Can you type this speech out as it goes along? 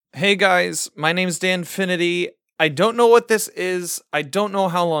Hey guys, my name's Danfinity. I don't know what this is. I don't know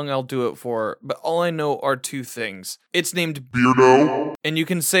how long I'll do it for, but all I know are two things. It's named Beardo, and you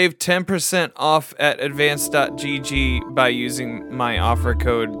can save 10% off at advance.gg by using my offer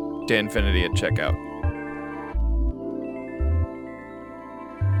code Danfinity at checkout.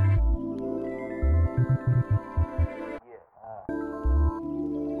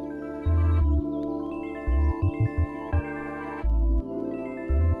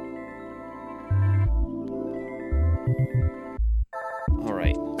 All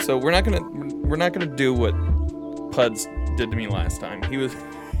right. So we're not gonna do what Puds did to me last time. He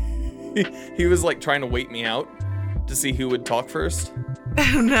was like trying to wait me out to see who would talk first.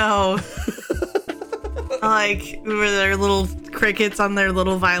 Oh no. Like, were there little crickets on their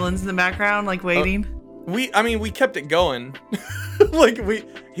little violins in the background, like waiting? We kept it going.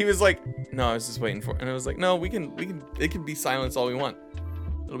 He was like, no, I was just waiting for it. And I was like, no, it can be silence all we want.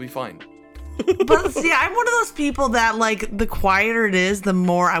 It'll be fine. But see, I'm one of those people that, like, the quieter it is, the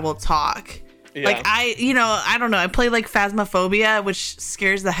more I will talk. Yeah. Like, I don't know. I play, like, Phasmophobia, which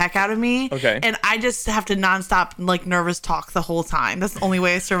scares the heck out of me. Okay. And I just have to nonstop, like, nervous talk the whole time. That's the only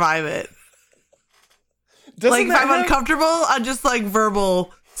way I survive it. If I'm uncomfortable, I'm just, like,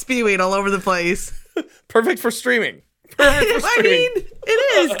 verbal spewing all over the place. Perfect for streaming. I mean,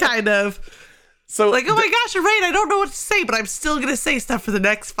 it is kind of. So, like, oh my gosh, you're right. I don't know what to say, but I'm still going to say stuff for the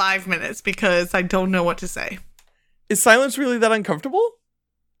next 5 minutes because I don't know what to say. Is silence really that uncomfortable?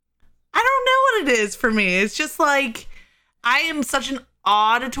 I don't know what it is for me. It's just like, I am such an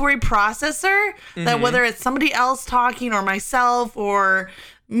auditory processor that whether it's somebody else talking or myself or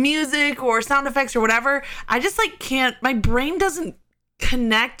music or sound effects or whatever, I just like can't, my brain doesn't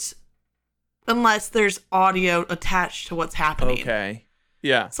connect unless there's audio attached to what's happening. Okay.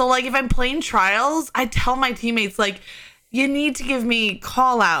 Yeah. So, like, if I'm playing Trials, I tell my teammates, like, you need to give me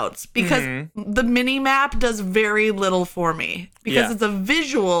call-outs because the mini-map does very little for me because it's a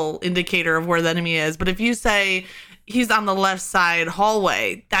visual indicator of where the enemy is. But if you say he's on the left side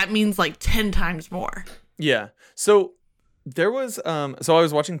hallway, that means, like, 10 times more. Yeah. So, there was, so I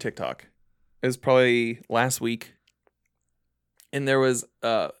was watching TikTok. It was probably last week. And there was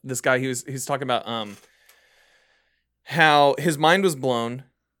this guy, he was talking about how his mind was blown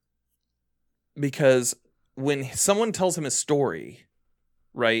because when someone tells him a story,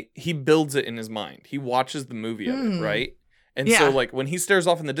 right, he builds it in his mind. He watches the movie of it, right? And so, like, when he stares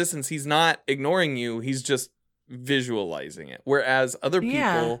off in the distance, he's not ignoring you. He's just visualizing it. Whereas other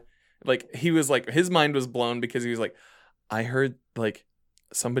people, like, he was like, his mind was blown because he was like, I heard, like,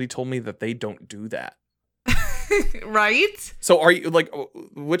 somebody told me that they don't do that. Right? So are you like,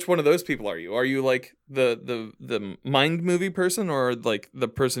 which one of those people are you? Are you like the mind movie person or like the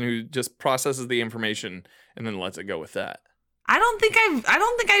person who just processes the information and then lets it go with that? I don't think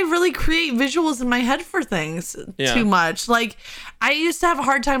I really create visuals in my head for things too much. Like, I used to have a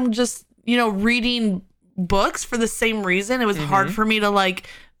hard time just, reading books for the same reason. It was hard for me to like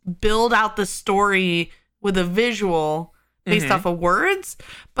build out the story with a visual based off of words.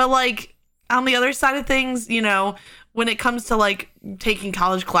 But like, on the other side of things, when it comes to like taking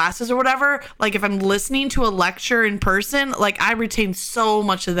college classes or whatever, like if I'm listening to a lecture in person, like I retain so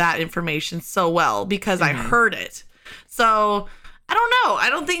much of that information so well because I heard it. So I don't know. I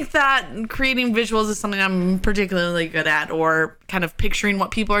don't think that creating visuals is something I'm particularly good at, or kind of picturing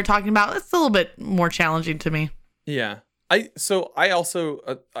what people are talking about. It's a little bit more challenging to me. Yeah. I also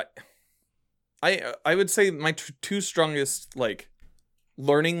I would say my two strongest like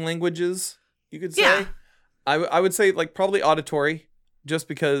learning languages, you could say. Yeah. I would say like probably auditory, just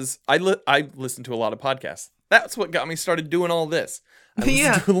because I listen to a lot of podcasts. That's what got me started doing all this. I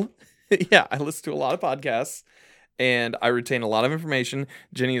listen to a lot of podcasts and I retain a lot of information.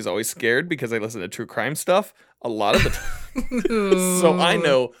 Jenny is always scared because I listen to true crime stuff a lot of the time. So I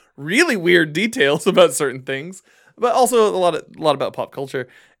know really weird details about certain things, but also a lot about pop culture.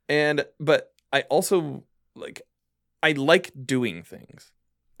 But I also I like doing things.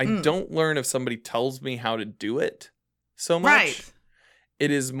 I don't learn if somebody tells me how to do it so much. Right.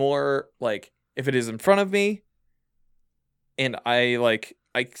 It is more like if it is in front of me and I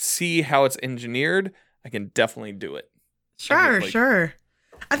see how it's engineered, I can definitely do it. Sure.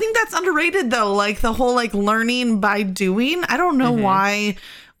 I think that's underrated though. Like the whole like learning by doing. I don't know why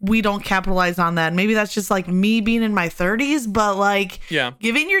we don't capitalize on that. Maybe that's just like me being in my 30s, but like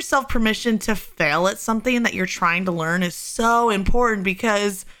giving yourself permission to fail at something that you're trying to learn is so important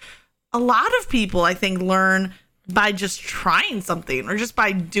because a lot of people, I think, learn by just trying something or just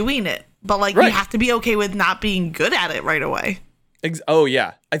by doing it. But like you have to be okay with not being good at it right away. Oh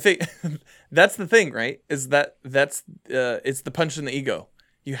yeah. I think that's the thing, right? Is that's it's the punch in the ego.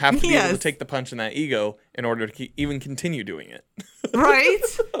 You have to be able to take the punch in that ego in order to even continue doing it. Right?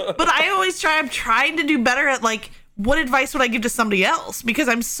 But I'm trying to do better at like, what advice would I give to somebody else? Because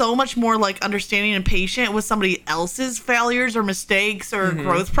I'm so much more like understanding and patient with somebody else's failures or mistakes or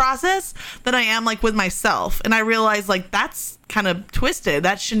growth process than I am like with myself. And I realize like that's kind of twisted.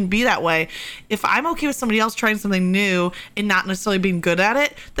 That shouldn't be that way. If I'm okay with somebody else trying something new and not necessarily being good at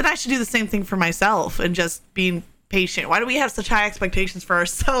it, then I should do the same thing for myself and just being patient. Why do we have such high expectations for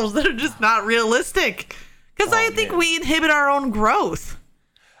ourselves that are just not realistic? Because I think we inhibit our own growth.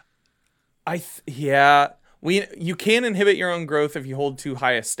 You can inhibit your own growth if you hold too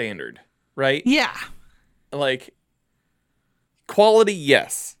high a standard, right? Yeah. Like, quality,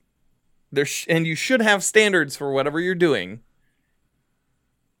 yes. And you should have standards for whatever you're doing.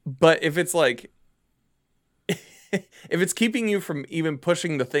 But if it's like, if it's keeping you from even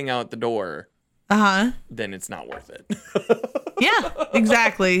pushing the thing out the door, then it's not worth it. Yeah,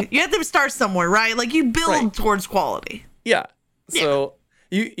 exactly. You have to start somewhere, right? Like you build towards quality. Yeah. So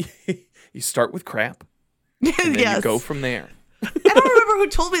you start with crap. And then you go from there. I don't remember who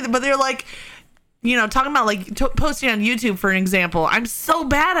told me that, but they're like, talking about like posting on YouTube for an example. I'm so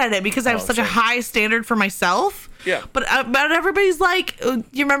bad at it because I have such a high standard for myself. Yeah. But everybody's like,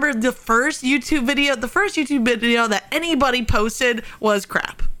 you remember the first YouTube video? The first YouTube video that anybody posted was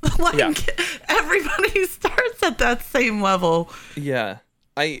crap. Everybody starts at that same level. Yeah.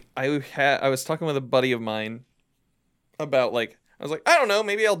 I was talking with a buddy of mine about like, I was like, I don't know,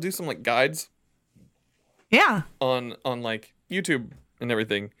 maybe I'll do some like guides. Yeah. On like YouTube and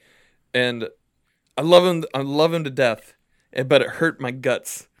everything. And I love him to death. But it hurt my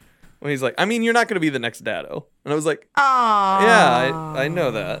guts when he's like, I mean, you're not going to be the next Dado. And I was like, oh, yeah, I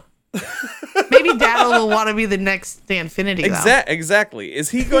know that. Maybe Dado will want to be the next Danfinity. Exactly. Is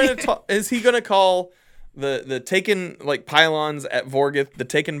he going to is he going to call the taken like pylons at Vorgith the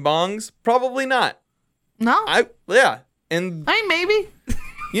taken bongs? Probably not. No. And I mean, maybe.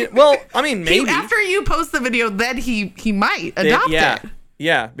 Yeah, well, I mean, maybe after you post the video, then he might adopt it.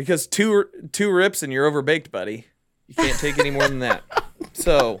 Yeah, because two rips and you're overbaked, buddy. You can't take any more than that.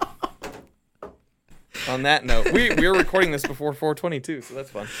 So, on that note, we were recording this before 422, so that's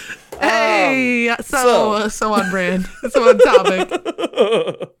fun. Hey, so on brand, so on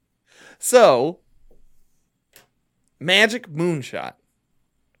topic. So, Magic Moonshot.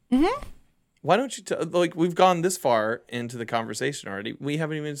 Mm-hmm. Why don't you like we've gone this far into the conversation already? We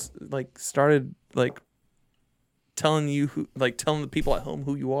haven't even like started like telling the people at home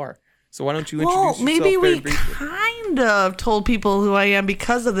who you are. So why don't you introduce yourself? Maybe we briefly? kind of told people who I am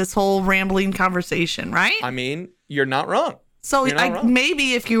because of this whole rambling conversation, right? I mean, you're not wrong. So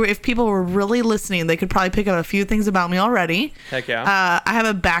maybe if people were really listening, they could probably pick up a few things about me already. Heck yeah. I have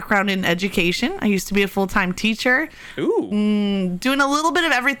a background in education. I used to be a full-time teacher. Ooh. Doing a little bit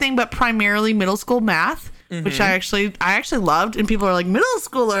of everything, but primarily middle school math, which I actually loved. And people are like, middle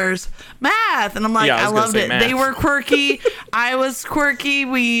schoolers, math. And I'm like, I loved it. Math. They were quirky. I was quirky.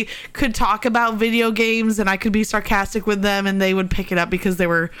 We could talk about video games and I could be sarcastic with them and they would pick it up because they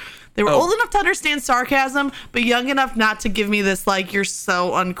were old enough to understand sarcasm, but young enough not to give me this, like, you're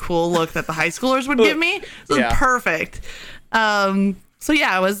so uncool look that the high schoolers would give me. So it was perfect. So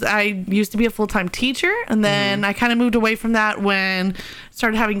yeah, I used to be a full-time teacher, and then I kind of moved away from that when I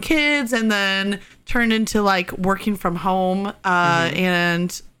started having kids, and then turned into, like, working from home,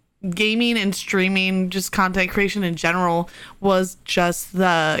 and gaming and streaming, just content creation in general, was just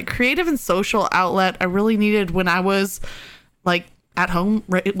the creative and social outlet I really needed when I was, like, at home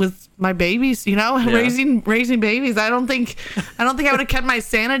with my babies, raising babies. I don't think I would have kept my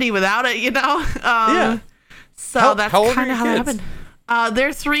sanity without it, So that's kind of how it happened.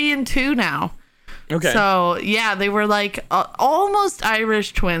 They're 3 and 2 now. Okay. So yeah, they were like almost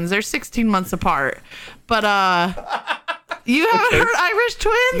Irish twins. They're 16 months apart, but you haven't heard Irish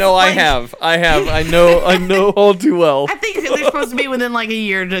twins? No, I have. I know all too well. I think they're supposed to be within like a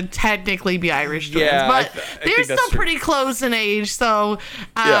year to technically be Irish twins, but they're still pretty close in age. So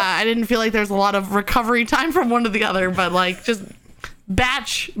I didn't feel like there's a lot of recovery time from one to the other, but like just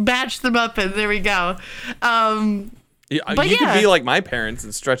batch them up and there we go. You could be like my parents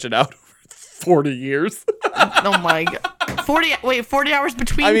and stretch it out over 40 years. Oh my god. 40 hours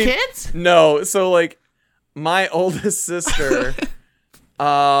between kids? No, so like my oldest sister,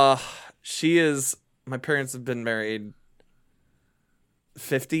 my parents have been married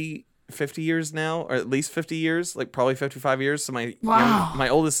 50 years now, or at least 50 years, like probably 55 years. So my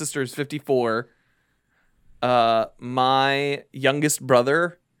oldest sister is 54. My youngest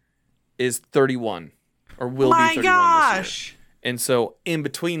brother is 31, or will be 31 this year. And so in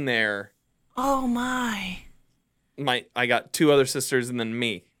between there, oh my, I got 2 other sisters and then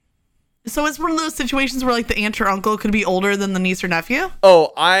me. So it's one of those situations where like the aunt or uncle could be older than the niece or nephew?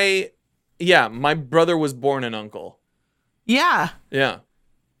 Oh, my brother was born an uncle. Yeah. Yeah.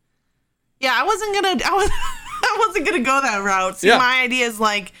 Yeah, I wasn't gonna go that route. See, my idea is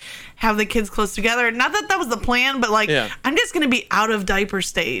like have the kids close together. Not that was the plan, but like I'm just gonna be out of diaper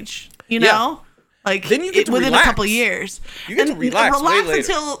stage, you know? Like then you get to within relax. a couple years. You get to relax way later.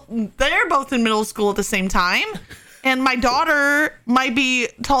 Until they're both in middle school at the same time. And my daughter might be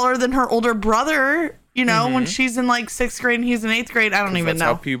taller than her older brother, you know, when she's in like 6th grade and he's in 8th grade. I don't even know.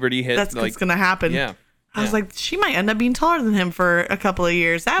 That's how puberty hits. That's what's gonna happen. Yeah. I was like, she might end up being taller than him for a couple of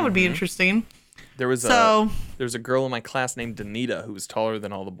years. That would be interesting. There was a girl in my class named Danita who was taller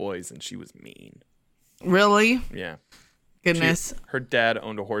than all the boys, and she was mean. Really? Yeah. Goodness. Her dad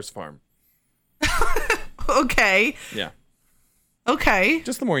owned a horse farm. Okay. Yeah. Okay.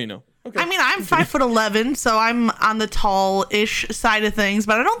 Just the more you know. Okay. I mean, I'm 5'11", so I'm on the tall-ish side of things,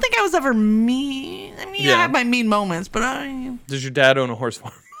 but I don't think I was ever mean. I mean, I have my mean moments, but Does your dad own a horse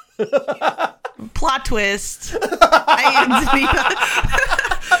farm? Plot twist. I am Danita.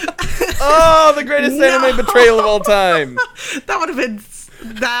 Oh, the greatest anime betrayal of all time. That would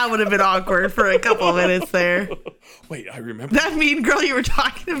have been awkward for a couple of minutes there. Wait, I remember. That mean girl you were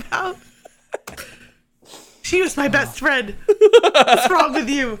talking about? She was my best friend. What's wrong with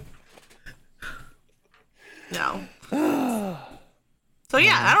you? No. So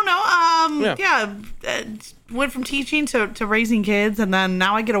yeah, I don't know. Went from teaching to raising kids, and then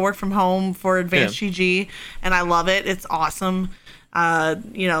now I get to work from home for Advanced GG, and I love it. It's awesome.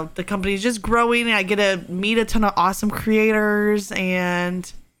 You know, the company's just growing, and I get to meet a ton of awesome creators,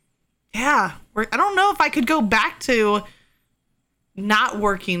 and I don't know if I could go back to not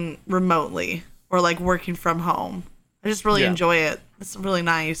working remotely or like working from home. I just really enjoy it. It's really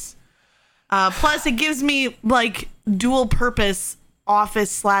nice. Plus, it gives me like dual purpose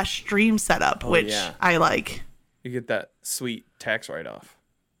office/stream setup, which I like. You get that sweet tax write-off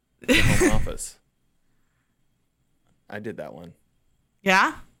in the home office. I did that one.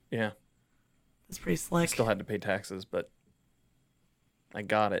 Yeah? Yeah. That's pretty slick. I still had to pay taxes, but I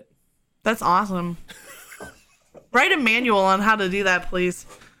got it. That's awesome. Write a manual on how to do that, please.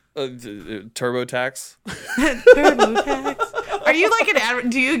 TurboTax. TurboTax. Are you like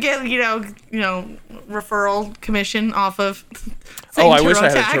do you get you know referral commission off of? I wish I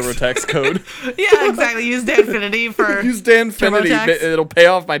had a TurboTax code. Yeah, exactly. Use Danfinity for use Danfinity. It'll pay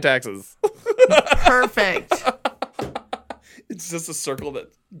off my taxes. Perfect. It's just a circle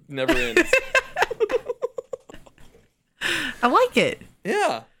that never ends. I like it.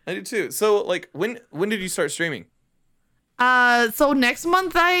 Yeah, I do too. So, like, when did you start streaming? So next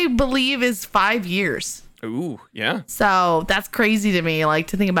month, I believe, is 5 years. Ooh, yeah. So that's crazy to me, like,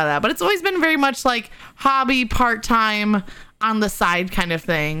 to think about that. But it's always been very much like hobby, part-time, on the side kind of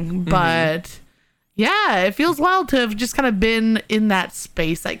thing. But yeah, it feels wild to have just kind of been in that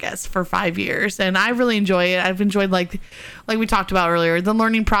space, I guess, for 5 years. And I really enjoy it. I've enjoyed, like we talked about earlier, the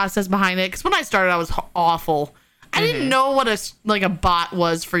learning process behind it. Because when I started, I was awful. I didn't know what a bot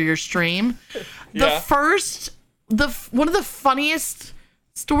was for your stream. One of the funniest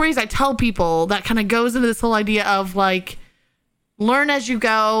stories I tell people that kind of goes into this whole idea of like learn as you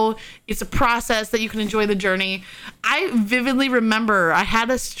go. It's a process that you can enjoy the journey. I vividly remember I had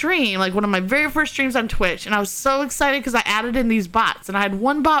a stream, like one of my very first streams on Twitch, and I was so excited because I added in these bots, and I had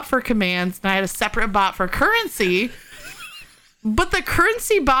one bot for commands and I had a separate bot for currency. But the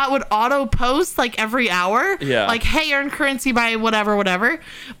currency bot would auto post like every hour. Yeah. Like, hey, earn currency by whatever.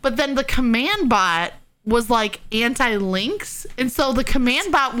 But then the command bot was like anti-links. And so the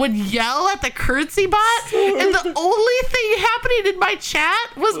command bot would yell at the currency bot. And the only thing happening in my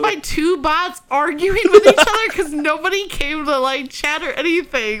chat was my 2 bots arguing with each other because nobody came to like chat or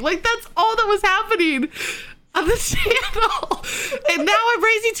anything. Like, that's all that was happening on the channel. And now I'm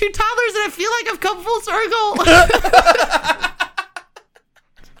raising 2 toddlers and I feel like I've come full circle.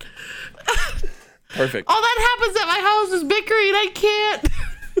 Perfect. All that happens at my house is bickering. I can't.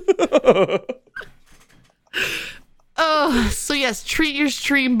 So yes, treat your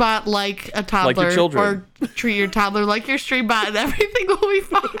stream bot like a toddler, like your children, or treat your toddler like your stream bot, and everything will be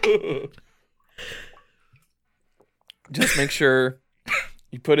fine. Just make sure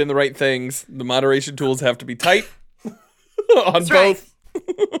you put in the right things. The moderation tools have to be tight on That's both.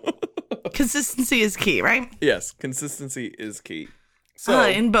 Right. Consistency is key, right? Yes, consistency is key. So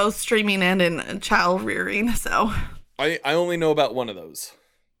in both streaming and in child rearing. So I only know about one of those.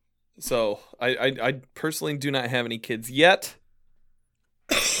 So I personally do not have any kids yet.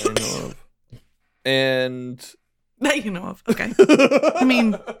 I know of. And that you know of. Okay. I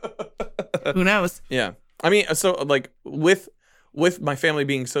mean, who knows? Yeah. I mean, so like with my family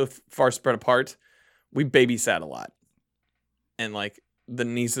being so far spread apart, we babysat a lot, and like the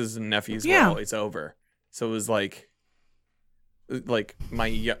nieces and nephews were always over. So it was like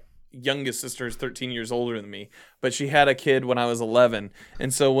my youngest sister is 13 years older than me, but she had a kid when I was 11,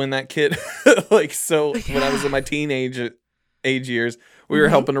 and so when that kid, when I was in my teenage age years, we were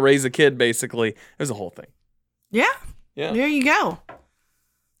helping to raise a kid. Basically, it was a whole thing. Yeah. There you go.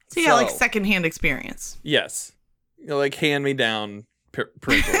 So you got like secondhand experience. Yes, like hand me down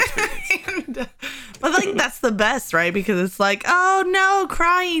parental experience. But like that's the best, right? Because it's like, oh no,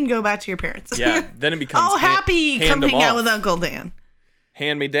 crying, go back to your parents. Yeah, then it becomes happy, come hang out with Uncle Dan.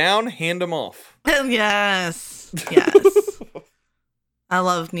 Hand me down, hand them off. Yes. I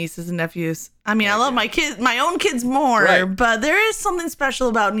love nieces and nephews. I mean, I love my own kids more, but there is something special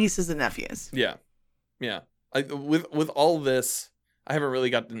about nieces and nephews. Yeah. With all this, I haven't really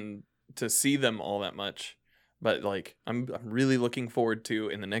gotten to see them all that much, but like I'm really looking forward to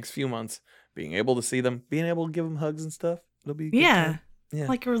in the next few months being able to see them, being able to give them hugs and stuff. It'll be good.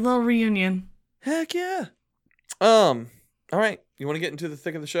 Like a little reunion. Heck yeah. All right, you want to get into the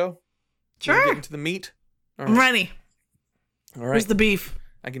thick of the show? Sure. Get into the meat. Right. I'm ready. All right. Where's the beef?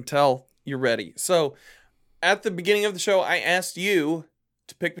 I can tell you're ready. So, at the beginning of the show, I asked you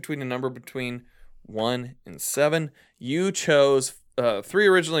to pick between a number between 1 and 7. You chose 3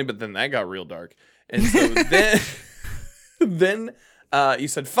 originally, but then that got real dark. And so then you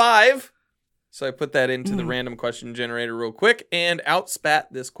said 5. So I put that into the random question generator real quick and outspat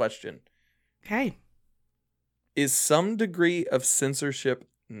this question. Okay. Is some degree of censorship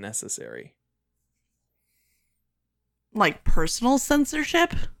necessary? Like personal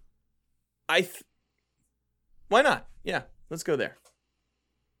censorship? Why not? Yeah, let's go there.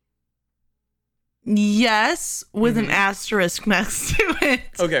 Yes, with an asterisk next to it.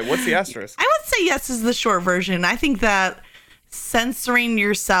 Okay, what's the asterisk? I would say yes is the short version. I think that censoring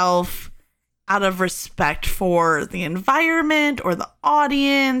yourself out of respect for the environment or the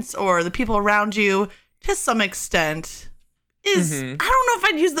audience or the people around you, to some extent, is, I don't know if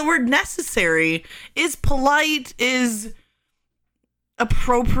I'd use the word necessary, is polite, is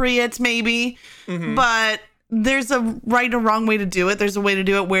appropriate maybe, but there's a right or wrong way to do it. There's a way to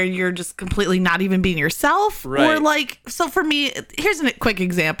do it where you're just completely not even being yourself. Right. Or like, so for me, here's a quick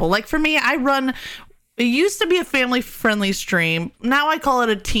example. Like for me, it used to be a family-friendly stream. Now I call it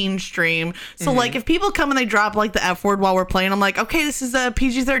a teen stream. So, like, if people come and they drop, like, the F word while we're playing, I'm like, okay, this is a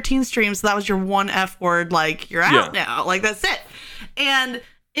PG-13 stream, so that was your one F word. Like, you're out now. Like, that's it. And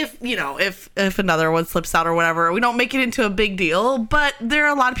if another one slips out or whatever, we don't make it into a big deal. But there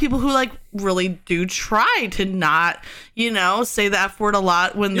are a lot of people who, like, really do try to not, say the F word a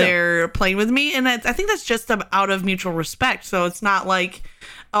lot when they're playing with me. And I think that's just out of mutual respect. So it's not like,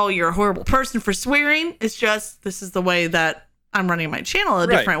 oh, you're a horrible person for swearing. It's just, this is the way that I'm running my channel a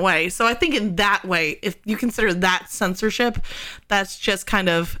different way. So I think in that way, if you consider that censorship, that's just kind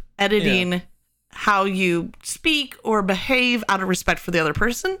of editing how you speak or behave out of respect for the other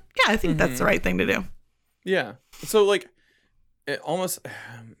person. Yeah, I think that's the right thing to do. Yeah. So like, it almost,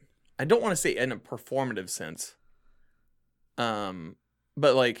 I don't want to say in a performative sense,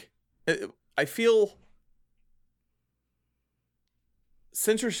 but like, I feel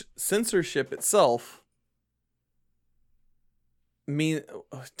censorship itself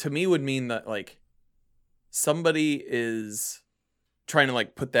to me would mean that like somebody is trying to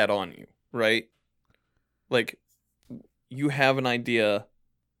like put that on you, right? Like you have an idea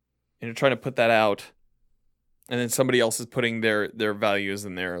and you're trying to put that out, and then somebody else is putting their values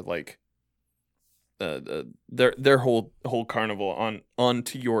and their like their whole carnival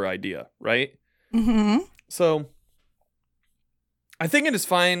onto your idea, right? So I think it is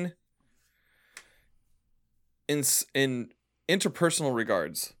fine in interpersonal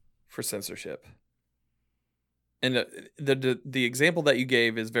regards for censorship. And the example that you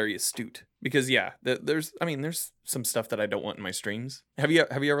gave is very astute because there's some stuff that I don't want in my streams. Have you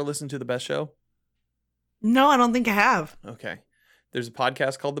ever listened to The Best Show? No, I don't think I have. Okay. There's a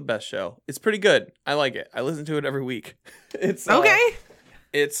podcast called The Best Show. It's pretty good. I like it. I listen to it every week. It's okay.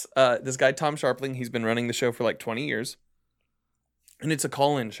 It's this guy Tom Scharpling. He's been running the show for like 20 years. And it's a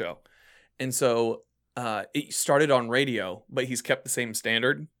call-in show. And so it started on radio, but he's kept the same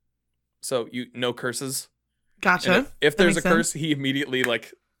standard. So no curses. Gotcha. And if there's a curse, he immediately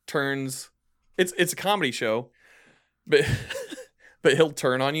like turns. It's a comedy show, but he'll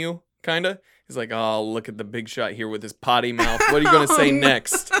turn on you, kind of. He's like, oh, look at the big shot here with his potty mouth. What are you going to say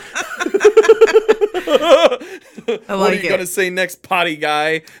next? What are you going to say next, potty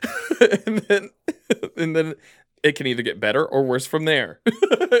guy? and then it can either get better or worse from there.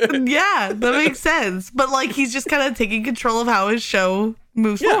 Yeah, that makes sense. But like he's just kind of taking control of how his show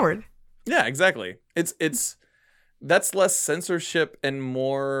moves forward. Yeah, exactly. It's that's less censorship and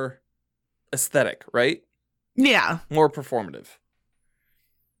more aesthetic, right? Yeah. More performative.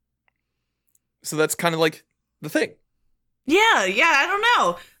 So that's kind of like the thing. Yeah, I don't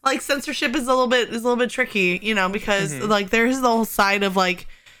know. Like censorship is a little bit tricky, you know, because like there's the whole side of like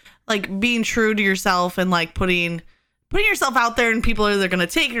being true to yourself and like putting yourself out there and people are either going to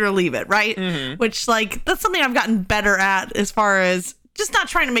take it or leave it, right? Which like that's something I've gotten better at as far as just not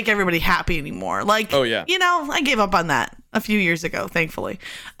trying to make everybody happy anymore. Like, you know, I gave up on that a few years ago, thankfully.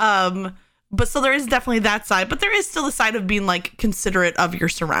 But so there is definitely that side, but there is still the side of being like considerate of your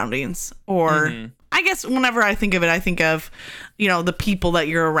surroundings or I guess whenever I think of it, I think of, you know, the people that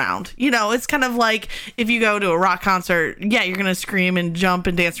you're around. You know, it's kind of like if you go to a rock concert, yeah, you're going to scream and jump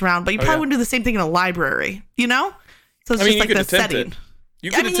and dance around, but you probably wouldn't do the same thing in a library, you know? So it's just like the setting.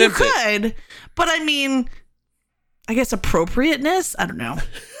 You could, but I mean, I guess appropriateness, I don't know.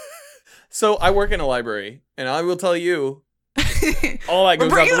 So I work in a library, and I will tell you, all that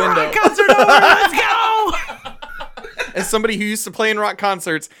goes out the window. Rock concert over, let's go! As somebody who used to play in rock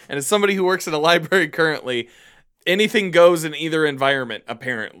concerts, and as somebody who works in a library currently, anything goes in either environment,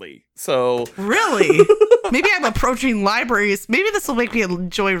 apparently. So really? Maybe I'm approaching libraries. Maybe this will make me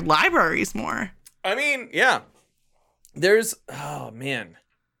enjoy libraries more. I mean, yeah. Oh man.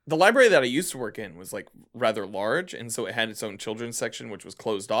 The library that I used to work in was like rather large, and so it had its own children's section, which was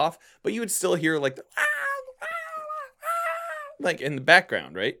closed off, but you would still hear like like in the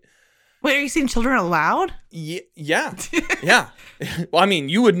background, right? Wait, are you seeing children aloud? Yeah. Yeah. Well, I mean,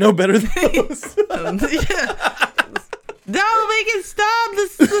 you would know better than those. No, make it stop.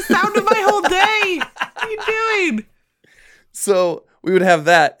 This is the sound of my whole day. What are you doing? So we would have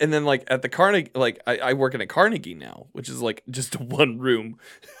that. And then like at the Carnegie, like I work in a Carnegie now, which is like just one room.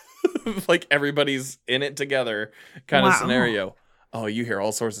 Like everybody's in it together kind of scenario. Oh, you hear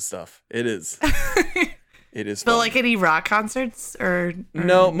all sorts of stuff. It is. It is fun. But like any rock concerts or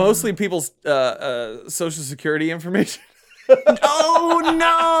no, mostly people's social security information. Oh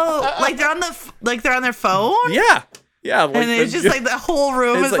no! Like they're on their phone. Yeah. Like, and it's just like the whole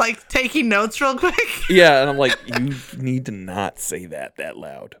room is like taking notes real quick. Yeah, and I'm like, you need to not say that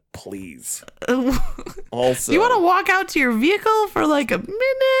loud, please. Also, you want to walk out to your vehicle for like a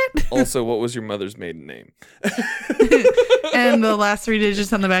minute? Also, what was your mother's maiden name? And the last 3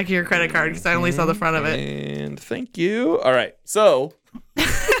 digits on the back of your credit card, because I only saw the front of it. And thank you. All right, so. All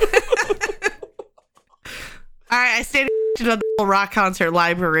right, I stayed on the whole rock concert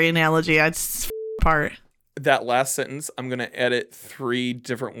library analogy. I just part. That last sentence, I'm going to edit 3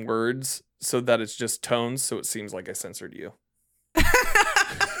 different words so that it's just tones, so it seems like I censored you.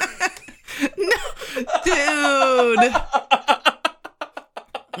 No, dude.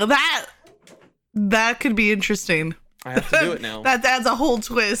 That could be interesting. I have to do it now. That adds a whole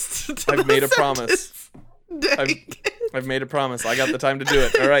twist to I've made a promise. I've made a promise. I got the time to do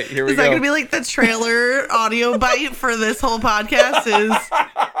it. All right, here we go. Is that going to be like the trailer audio bite for this whole podcast? Is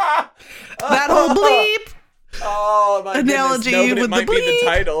that whole bleep? Oh my analogy goodness. No, but it with might the be the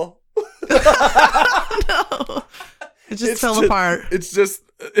title. No, it just fell apart. It's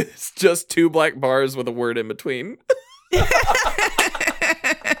just 2 black bars with a word in between.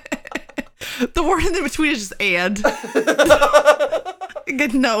 The word in between is just and. I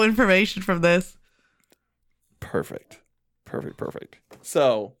get no information from this. Perfect.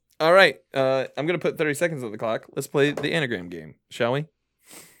 So, all right. I'm gonna put 30 seconds on the clock. Let's play the anagram game, shall we?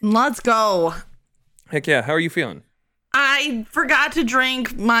 Let's go. Heck yeah. How are you feeling? I forgot to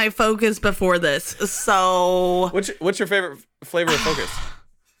drink my Focus before this, so... What's your favorite flavor of Focus?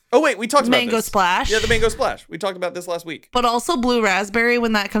 Oh, wait, we talked about this. Mango Splash. Yeah, the Mango Splash. We talked about this last week. But also Blue Raspberry,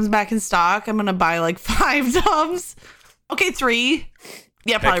 when that comes back in stock, I'm going to buy like 5 tubs. Okay, 3.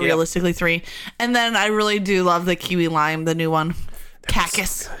 Yeah, probably realistically 3. And then I really do love the Kiwi Lime, the new one.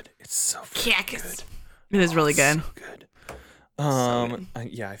 Cactus. So good. It's so Cactus. Good. It is really good. So good.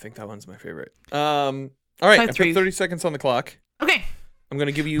 Yeah, I think that one's my favorite. All right, I put 30 seconds on the clock. Okay. I'm going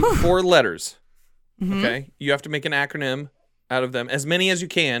to give you 4 letters. Mm-hmm. Okay? You have to make an acronym out of them, as many as you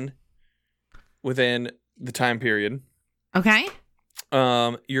can within the time period. Okay.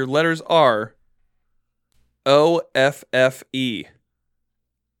 Your letters are OFFE.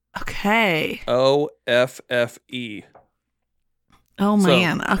 Okay. OFFE. Oh,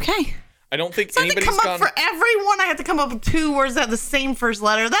 man. Okay. I don't think so anybody's gone... for everyone, I have to come up with 2 words that have the same first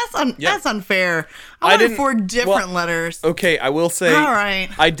letter. That's unfair. I wanted 4 different letters. Okay, I will say. All right.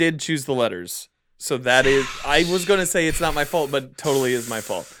 I did choose the letters, so that is. I was going to say it's not my fault, but totally is my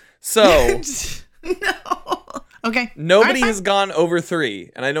fault. So. No. Okay. Nobody has gone over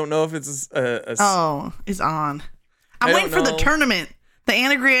 3, and I don't know if it's it's on. I'm waiting for the tournament. The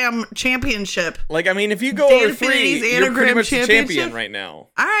Anagram Championship. Like, I mean, if you go over 3, you're pretty much the champion right now.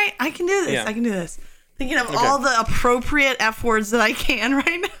 All right, I can do this. Yeah. I can do this. Thinking of all the appropriate F words that I can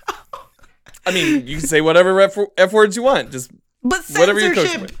right now. I mean, you can say whatever F words you want. Just whatever you're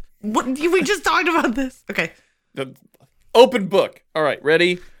coaching with. What, we just talked about this. Okay. The open book. All right,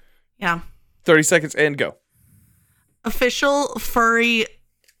 ready? Yeah. 30 seconds and go. Official furry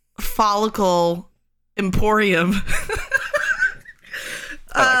follicle emporium.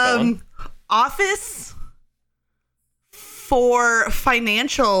 Office for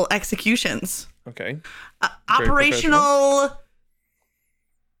financial executions. Okay. Operational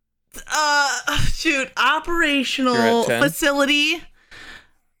operational facility.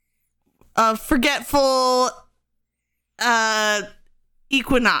 Forgetful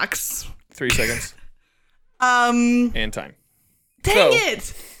equinox. 3 seconds. And time. Dang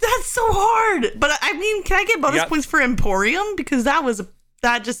it! That's so hard. But I mean, can I get bonus points for Emporium? Because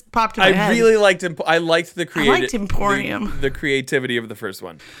that just popped in my head. I really liked the I liked Emporium. The creativity of the first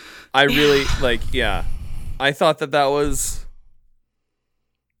one. I really I thought that was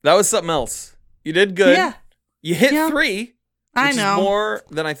something else. You did good. Yeah. You hit 3. I know. Is more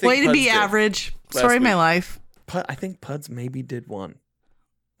than I think. Way to be average. Sorry, my life. I think Puds maybe did 1.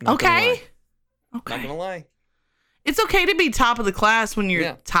 Okay. Not gonna lie. It's okay to be top of the class when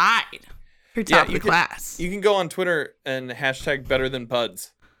you're tied. You're top of the class. You can go on Twitter and hashtag better than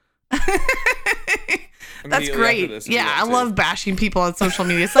Puds. That's great. Yeah, I love bashing people on social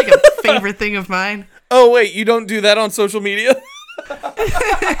media. It's like a favorite thing of mine. Oh, wait, you don't do that on social media?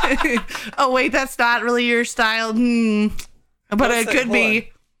 Oh, wait, that's not really your style. But it could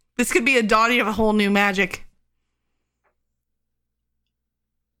be. This could be a dawning of a whole new magic.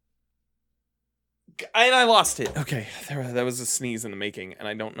 And I lost it. Okay, that was a sneeze in the making, and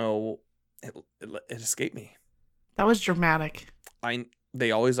I don't know. It escaped me. That was dramatic. They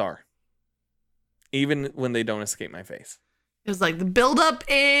always are. Even when they don't escape my face. It was like the build up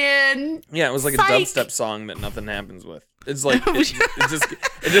and it was like a dubstep song that nothing happens with. It's like it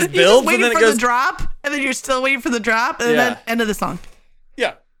just builds and then it goes the drop, and then you're still waiting for the drop, and then end of the song.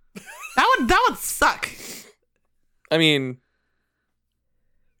 Yeah. That would suck. I mean,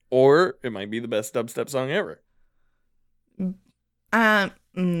 or it might be the best dubstep song ever.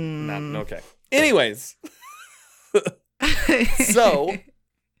 Okay. Anyways. So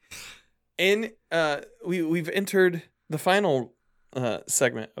we've entered the final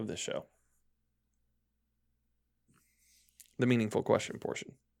segment of this show. The meaningful question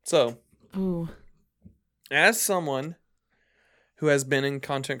portion. So, as someone who has been in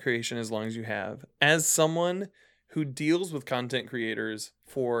content creation as long as you have, as someone who deals with content creators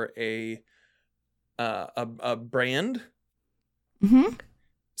for a brand,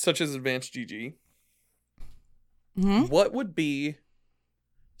 such as Advanced GG, what would be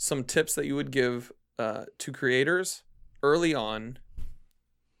some tips that you would give to creators early on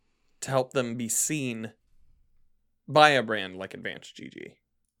to help them be seen by a brand like Advanced GG?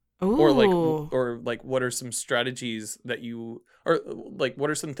 Or what are some strategies that what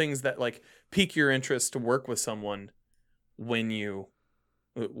are some things that like pique your interest to work with someone when you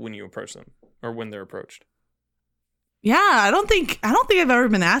approach them or when they're approached? Yeah, I don't think I've ever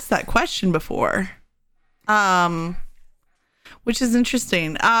been asked that question before. Which is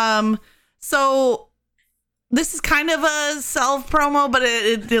interesting. So this is kind of a self promo, but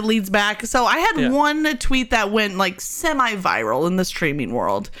it leads back. So I had one tweet that went like semi-viral in the streaming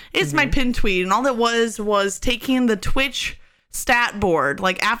world. It's my pinned tweet, and all it was taking the Twitch stat board,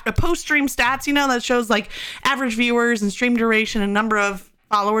 like after post-stream stats, that shows like average viewers and stream duration and number of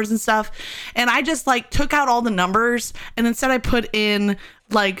followers and stuff. And I just like took out all the numbers, and instead I put in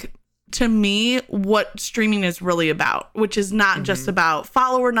like, to me, what streaming is really about, which is not just about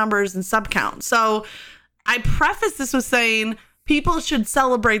follower numbers and sub count. So I preface this with saying people should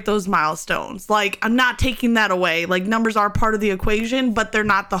celebrate those milestones. Like, I'm not taking that away. Like, numbers are part of the equation, but they're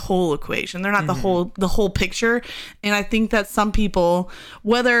not the whole equation. They're not the whole picture. And I think that some people,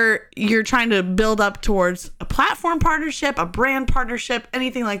 whether you're trying to build up towards a platform partnership, a brand partnership,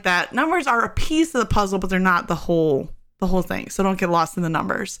 anything like that, numbers are a piece of the puzzle, but they're not the whole thing. So don't get lost in the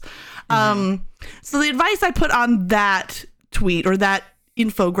numbers. So the advice I put on that tweet, or that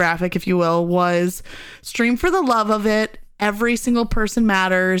infographic, if you will, was stream for the love of it. Every single person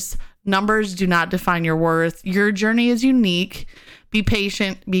matters. Numbers do not define your worth. Your journey is unique. Be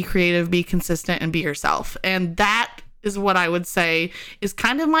patient, be creative, be consistent, and be yourself. And that is what I would say is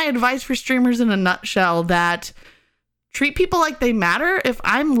kind of my advice for streamers in a nutshell, that treat people like they matter. If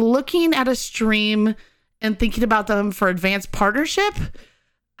I'm looking at a stream and thinking about them for advanced partnership,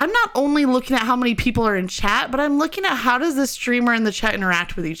 I'm not only looking at how many people are in chat, but I'm looking at how does the streamer and the chat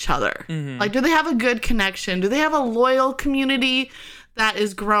interact with each other? Like, do they have a good connection? Do they have a loyal community that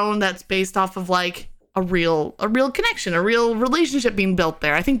is grown that's based off of like a real connection, a real relationship being built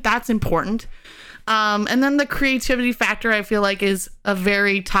there? I think that's important. And then the creativity factor, I feel like, is a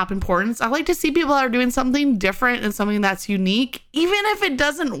very top importance. I like to see people that are doing something different and something that's unique, even if it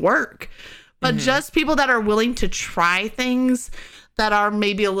doesn't work. But just people that are willing to try things that are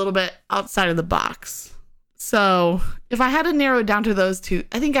maybe a little bit outside of the box. So if I had to narrow it down to those two,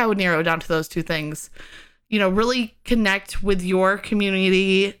 I think I would narrow it down to those two things. You know, really connect with your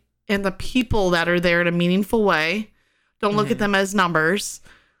community and the people that are there in a meaningful way. Don't look at them as numbers.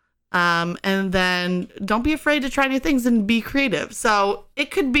 And then don't be afraid to try new things and be creative. So it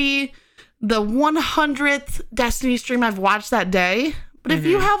could be the 100th Destiny stream I've watched that day. But if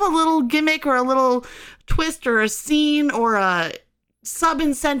you have a little gimmick or a little twist or a scene or a sub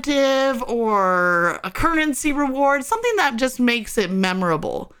incentive or a currency reward, something that just makes it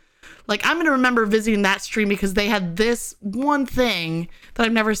memorable. Like, I'm going to remember visiting that stream because they had this one thing that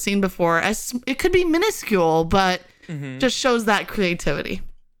I've never seen before. It could be minuscule, but just shows that creativity.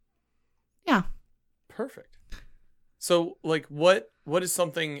 Yeah. Perfect. So, like, what is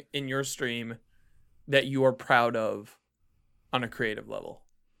something in your stream that you are proud of on a creative level?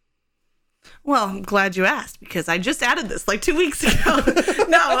 Well, I'm glad you asked because I just added this like 2 weeks ago.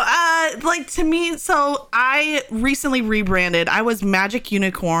 Like, to me, so I recently rebranded. I was Magic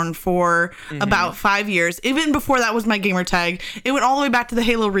Unicorn for about 5 years. Even before that was my gamer tag. It went all the way back to the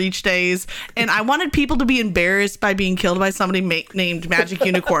Halo Reach days. And I wanted people to be embarrassed by being killed by somebody named Magic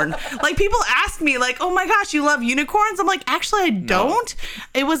Unicorn. Like, people ask me, like, oh my gosh, you love unicorns? I'm like, actually, I don't.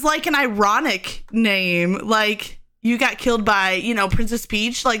 No. It was like an ironic name. Like, you got killed by, you know, Princess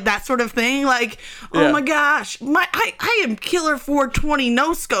Peach, like that sort of thing. Like, oh my gosh, I am Killer 420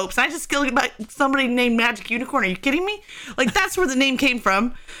 no scopes. I just killed by somebody named Magic Unicorn. Are you kidding me? Like, that's where the name came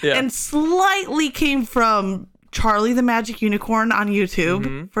from. And slightly came from Charlie the Magic Unicorn on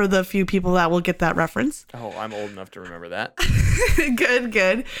YouTube for the few people that will get that reference. Oh, I'm old enough to remember that.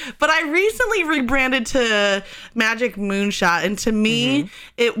 Good. But I recently rebranded to Magic Moonshot, and to me,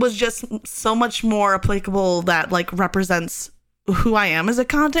 it was just so much more applicable that like represents who I am as a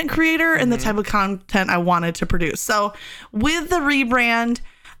content creator and the type of content I wanted to produce. So with the rebrand,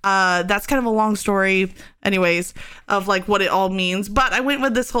 that's kind of a long story anyways of like what it all means, but I went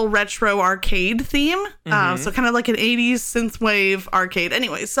with this whole retro arcade theme, so kind of like an 80s synthwave arcade.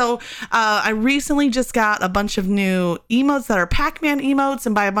 Anyway, so I recently just got a bunch of new emotes that are Pac-Man emotes,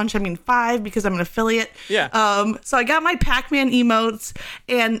 and by a bunch I mean 5 because I'm an affiliate. So I got my Pac-Man emotes,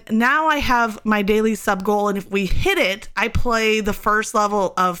 and now I have my daily sub goal, and if we hit it, I play the first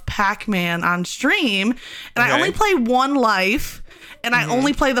level of Pac-Man on stream, and I only play 1 life. And I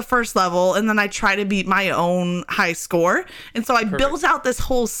only play the first level, and then I try to beat my own high score. And so I built out this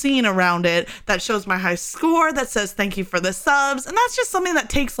whole scene around it that shows my high score, that says thank you for the subs. And that's just something that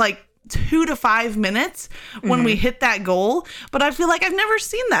takes like 2 to 5 minutes when we hit that goal. But I feel like I've never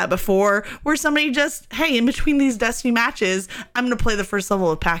seen that before, where somebody just, hey, in between these Destiny matches, I'm going to play the first level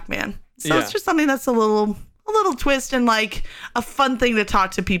of Pac-Man. So it's just something that's a little twist and like a fun thing to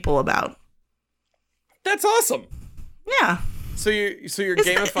talk to people about. That's awesome. Yeah. So you're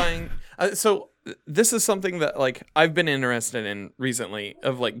gamifying. So this is something that like I've been interested in recently,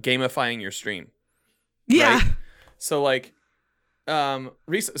 of like gamifying your stream. Yeah. Right? So like,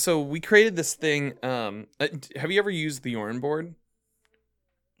 so we created this thing. Have you ever used the Yorn board?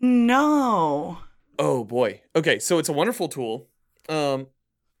 No. Oh boy. Okay, so it's a wonderful tool. And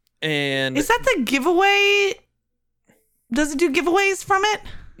is that the giveaway? Does it do giveaways from it?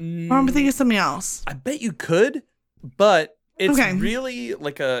 Or I'm thinking of something else. I bet you could, but it's really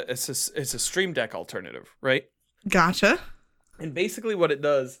like it's a Stream Deck alternative, right? Gotcha. And basically what it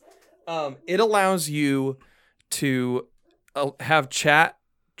does, it allows you to have chat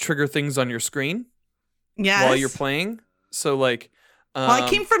trigger things on your screen while you're playing. So like, well, I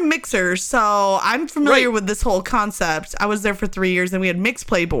came from Mixer, so I'm familiar with this whole concept. I was there for 3 years, and we had mixed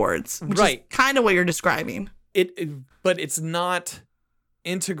play boards, which is kind of what you're describing. But it's not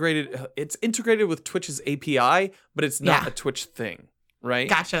integrated. It's integrated with Twitch's API, but it's not a Twitch thing, right?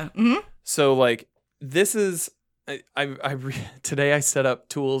 Gotcha. So like, this is today I set up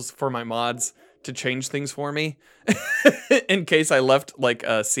tools for my mods to change things for me in case I left like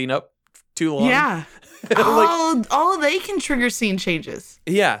a scene up too long. Yeah. They can trigger scene changes.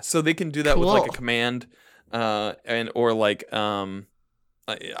 Yeah, so they can do that with like a command, or like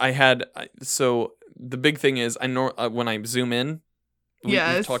so the big thing is when I zoom in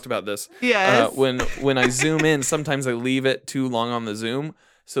We've talked about this. Yes. When I zoom in, sometimes I leave it too long on the zoom,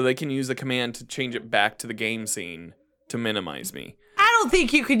 so they can use the command to change it back to the game scene to minimize me. I don't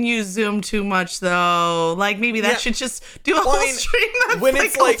think you can use zoom too much though. Like maybe that should just do a whole stream that's when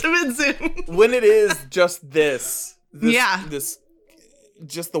it's ultimate zoom. When it is just this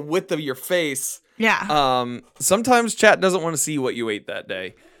just the width of your face. Yeah. Sometimes chat doesn't want to see what you ate that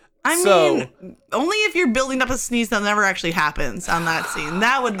day. I mean, only if you're building up a sneeze that never actually happens on that scene.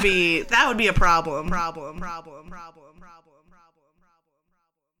 That would be a problem.